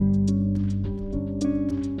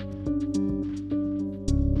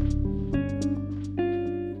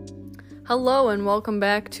Hello and welcome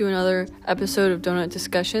back to another episode of Donut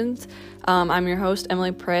Discussions. I'm your host,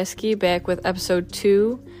 Emily Praski, back with episode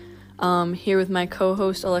 2. Here with my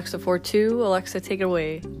co-host, Alexa42. Alexa, take it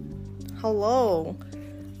away. Hello.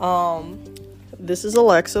 This is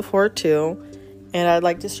Alexa42, and I'd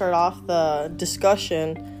like to start off the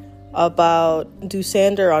discussion about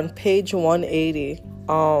Doosander on page 180.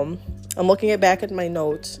 I'm looking back at my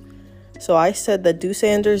notes. So I said that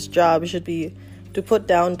Doosander's job should be to put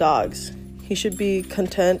down dogs. He should be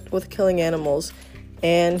content with killing animals,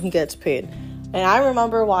 and he gets paid. And I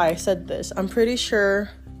remember why I said this. I'm pretty sure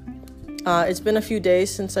it's been a few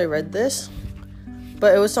days since I read this,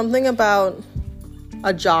 but it was something about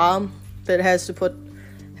a job that has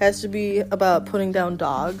to be about putting down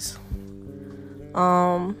dogs.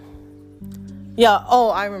 I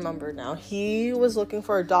remember now. He was looking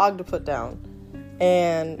for a dog to put down.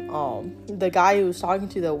 And the guy who was talking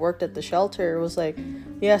to that worked at the shelter was like,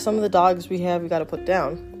 yeah, some of the dogs we got to put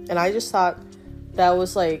down. And I just thought that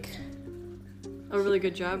was like a really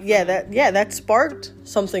good job. That sparked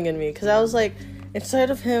something in me, because I was like,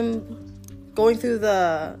 instead of him going through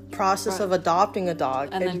the process of adopting a dog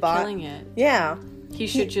and then killing it, he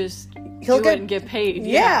should just do it and get paid.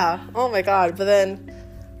 Yeah. Oh my god. But then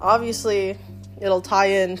obviously it'll tie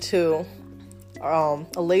into a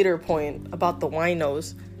later point about the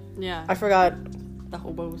winos. Yeah. I forgot. The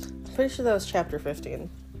hobos. I'm pretty sure that was chapter 15.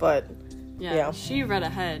 But yeah. She read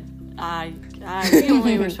ahead. We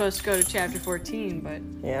only were supposed to go to chapter 14, but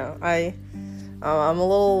yeah, I'm a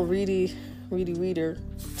little ready reader.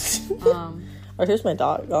 Oh, here's my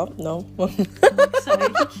dog. Oh no. Sorry,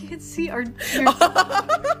 you can't see your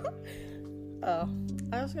Oh,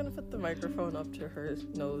 I was gonna put the microphone up to her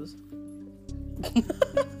nose.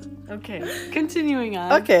 Okay, continuing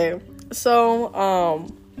on. Okay, so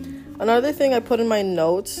another thing I put in my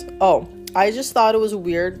notes. Oh, I just thought it was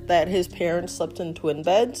weird that his parents slept in twin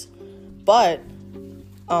beds, but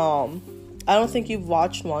I don't think you've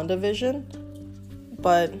watched WandaVision,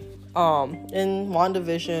 but in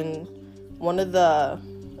WandaVision,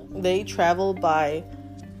 they travel by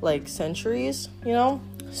like centuries, you know?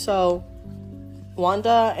 So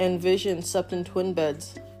Wanda and Vision slept in twin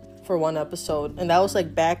beds for one episode, and that was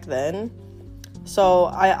like back then. So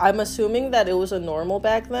I'm assuming that it was a normal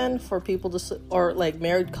back then for people to or like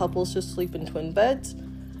married couples to sleep in twin beds.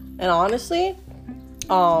 And honestly,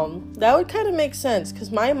 that would kind of make sense, because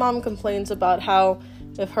my mom complains about how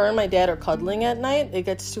if her and my dad are cuddling at night, it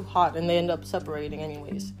gets too hot and they end up separating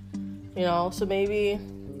anyways. You know, so maybe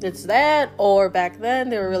it's that, or back then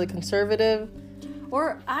they were really conservative.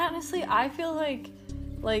 Or honestly, I feel like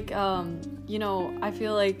I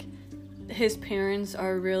feel like his parents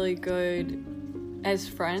are really good as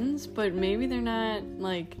friends, but maybe they're not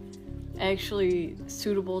like actually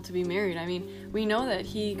suitable to be married. I mean, we know that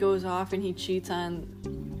he goes off and he cheats on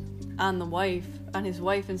his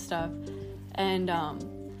wife and stuff, and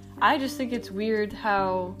I just think it's weird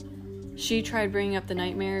how she tried bringing up the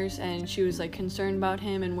nightmares and she was like concerned about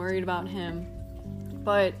him and worried about him,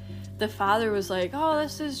 but the father was like, oh,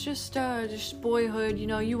 this is just boyhood,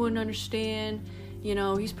 you wouldn't understand,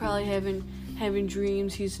 he's probably having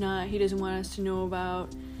dreams he doesn't want us to know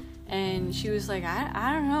about. And she was like,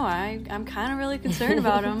 I don't know, I'm kind of really concerned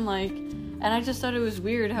about him, like, and I just thought it was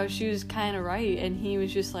weird how she was kind of right, and he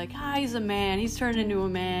was just like, he's a man, he's turned into a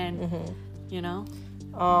man.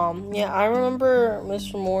 I remember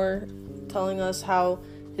Mr. Moore telling us how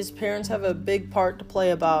his parents have a big part to play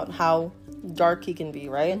about how dark he can be,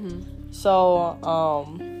 right? So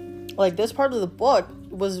like this part of the book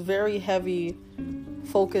was very heavy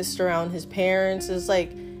focused around his parents. It's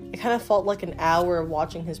like it kind of felt like an hour of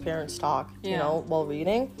watching his parents talk, while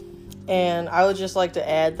reading. And I would just like to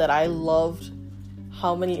add that I loved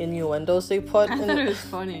how many innuendos they put. I thought it was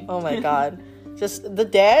funny. Oh my god. Just the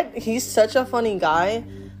dad, he's such a funny guy,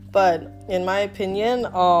 but in my opinion,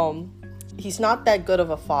 he's not that good of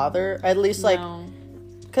a father. At least like,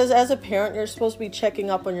 because as a parent, you're supposed to be checking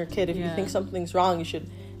up on your kid. If you think something's wrong, you should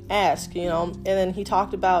ask, And then he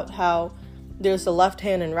talked about how there's the left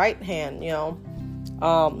hand and right hand,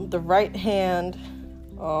 the right hand,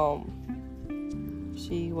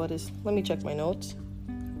 let me check my notes.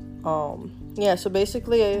 So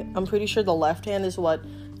basically, I'm pretty sure the left hand is what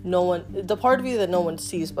the part of you that no one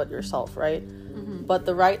sees but yourself, right? But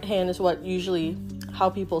the right hand is what usually, how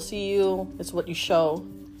people see you, it's what you show.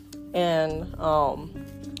 And,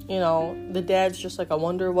 the dad's just like, I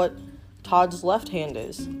wonder what Todd's left hand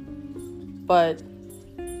is. But,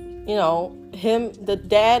 the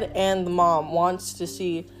dad and the mom wants to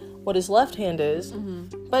see what his left hand is.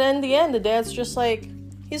 But in the end, the dad's just like,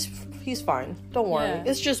 he's fine. Don't worry. Yeah.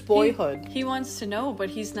 It's just boyhood. He wants to know, but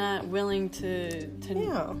he's not willing to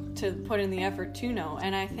put in the effort to know.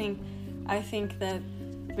 And I think that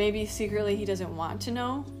maybe secretly he doesn't want to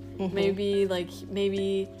know. Mm-hmm.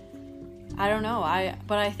 Maybe I don't know.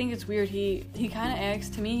 But I think it's weird. He kind of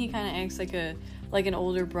acts like an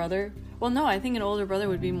older brother. Well, no, I think an older brother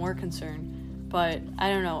would be more concerned. But I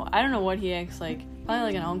don't know. I don't know what he acts like. Probably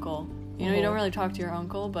like an uncle. You know, you don't really talk to your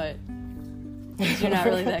uncle, but you're not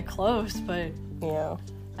really that close. But yeah,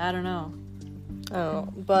 I don't know.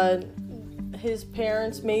 But his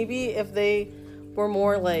parents, maybe if they were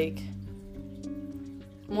more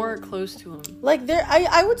close to him. Like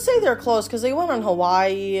I would say they're close because they went on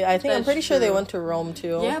Hawaii. I'm pretty sure they went to Rome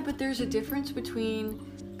too. Yeah, but there's a difference between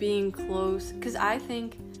being close, because I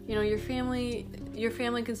think, you know, your family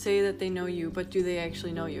can say that they know you, but do they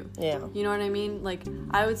actually know you? Yeah. You know what I mean? Like,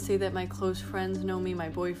 I would say that my close friends know me, my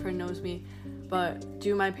boyfriend knows me, but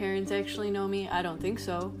do my parents actually know me? I don't think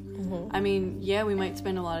so. Mm-hmm. I mean, yeah, we might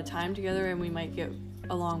spend a lot of time together and we might get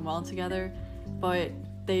along well together, but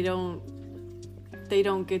they don't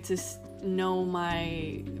get to know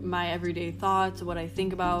my everyday thoughts, what I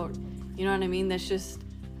think about. You know what I mean? That's just,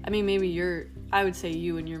 I mean, maybe I would say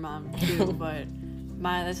you and your mom too, but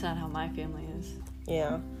that's not how my family is.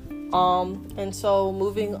 Yeah. And so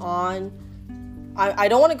moving on, I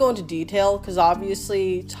don't want to go into detail because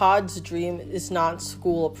obviously Todd's dream is not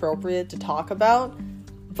school appropriate to talk about,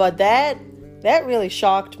 but that really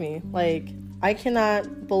shocked me. Like, I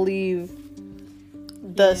cannot believe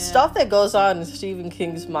the stuff that goes on in Stephen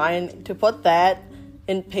King's mind, to put that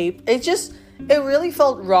in paper. It really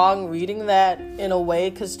felt wrong reading that in a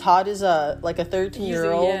way, because Todd is a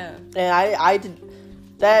 13-year-old. Yeah. And I did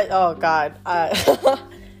that. Oh God.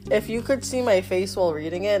 If you could see my face while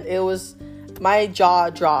reading it, my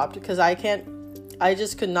jaw dropped, because I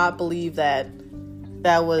just could not believe that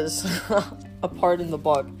was a part in the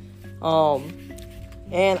book.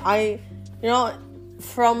 And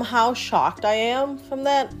from how shocked I am from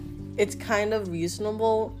that, it's kind of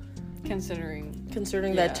reasonable considering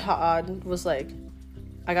that Todd was like,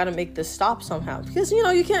 I gotta make this stop somehow, because you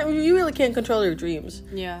really can't control your dreams.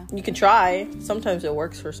 Yeah, you can try. Sometimes it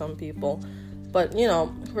works for some people, but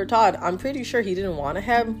for Todd, I'm pretty sure he didn't want to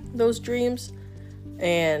have those dreams,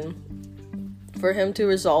 and for him to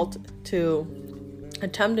result to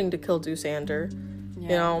attempting to kill Doosander,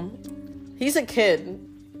 he's a kid.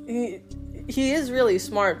 He is really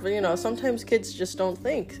smart, but sometimes kids just don't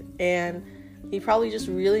think, and he probably just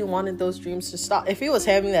really wanted those dreams to stop. If he was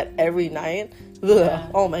having that every night,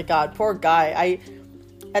 oh my God, poor guy.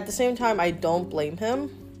 At the same time, I don't blame him.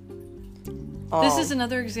 This is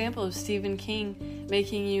another example of Stephen King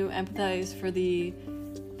making you empathize for the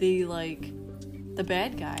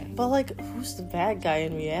bad guy. But who's the bad guy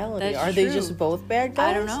in reality? Are they just both bad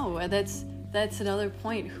guys? I don't know. That's another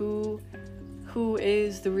point. Who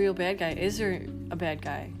is the real bad guy? Is there a bad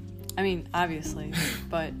guy? I mean, obviously,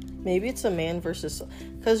 but maybe it's a man versus,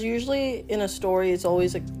 because usually in a story it's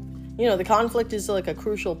always the conflict is a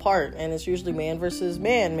crucial part, and it's usually man versus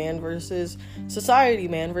man versus society,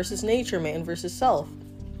 man versus nature, man versus self.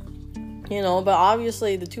 But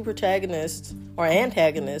obviously the two protagonists, or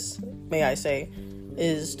antagonists, may I say,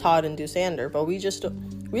 is Todd and Doosander, but we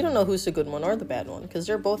don't know who's the good one or the bad one, because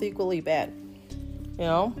they're both equally bad.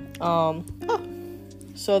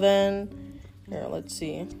 So then, here, let's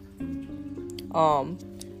see.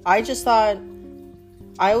 I just thought,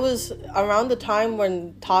 I was around the time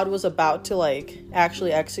when Todd was about to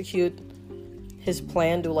actually execute his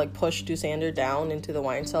plan to push Doosander down into the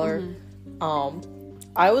wine cellar. Mm-hmm.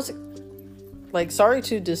 I was sorry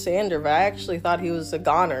to Doosander, but I actually thought he was a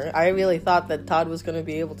goner. I really thought that Todd was going to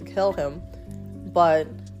be able to kill him, but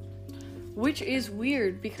which is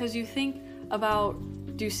weird, because you think about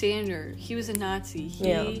Doosander, he was a Nazi.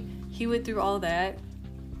 He went through all that,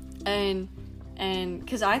 and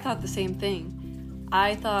because I thought the same thing.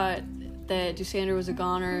 I thought that Doosander was a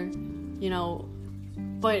goner,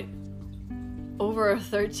 but over a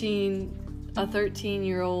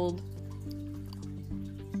 13-year-old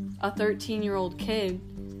kid,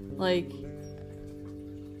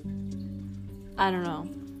 I don't know.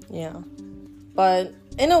 Yeah. But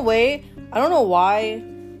in a way, I don't know why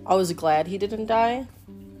I was glad he didn't die.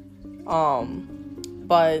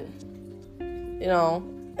 But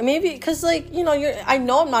maybe because I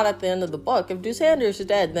know I'm not at the end of the book. If Doosander's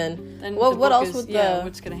dead, then what else would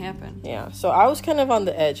what's gonna happen? Yeah. So I was kind of on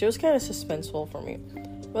the edge. It was kind of suspenseful for me.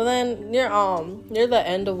 But then near the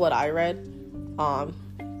end of what I read,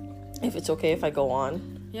 if it's okay if I go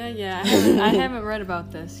on. Yeah. I haven't read about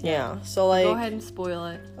this yet. Yeah. So go ahead and spoil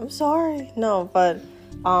it. I'm sorry. No, but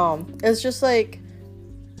it's just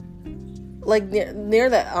like near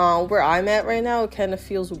that where I'm at right now, it kind of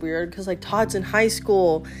feels weird because like Todd's in high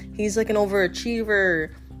school. He's like an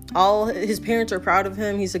overachiever. All his parents are proud of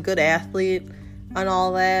him. He's a good athlete and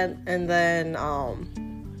all that. And then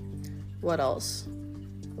what else?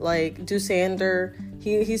 Like Doosander,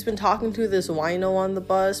 he's been talking to this wino on the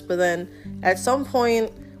bus, but then at some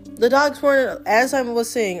point the dogs weren't, as I was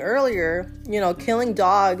saying earlier, killing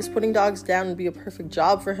dogs, putting dogs down would be a perfect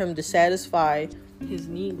job for him to satisfy his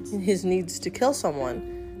needs to kill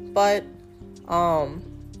someone. But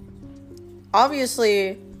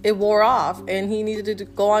obviously it wore off and he needed to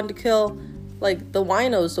go on to kill like the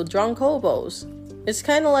winos, the drunk hobos. It's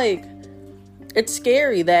kind of like, it's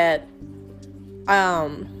scary that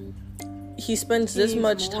he spends this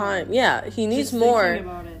much time. Yeah, he needs more.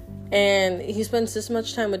 About it. And he spends this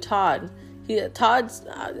much time with Todd. Todd's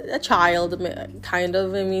a child, kind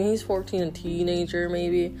of. I mean, he's 14, a teenager,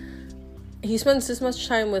 maybe. He spends this much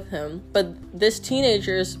time with him. But this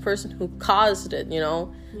teenager is the person who caused it,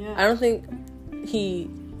 Yeah. I don't think he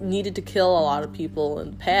needed to kill a lot of people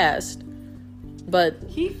in the past. But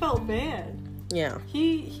he felt bad. Yeah.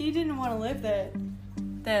 He didn't want to live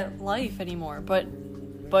that life anymore. But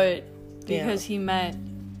because he met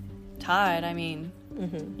Todd, I mean...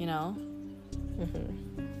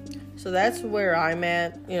 So that's where I'm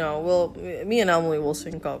at. Me and Emily will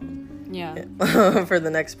sync up. Yeah. For the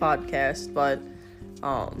next podcast, but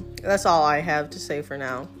that's all I have to say for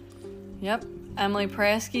now. Yep. Emily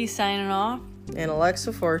Praske signing off. And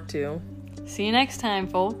Alexa Fortu. See you next time,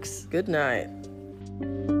 folks. Good night.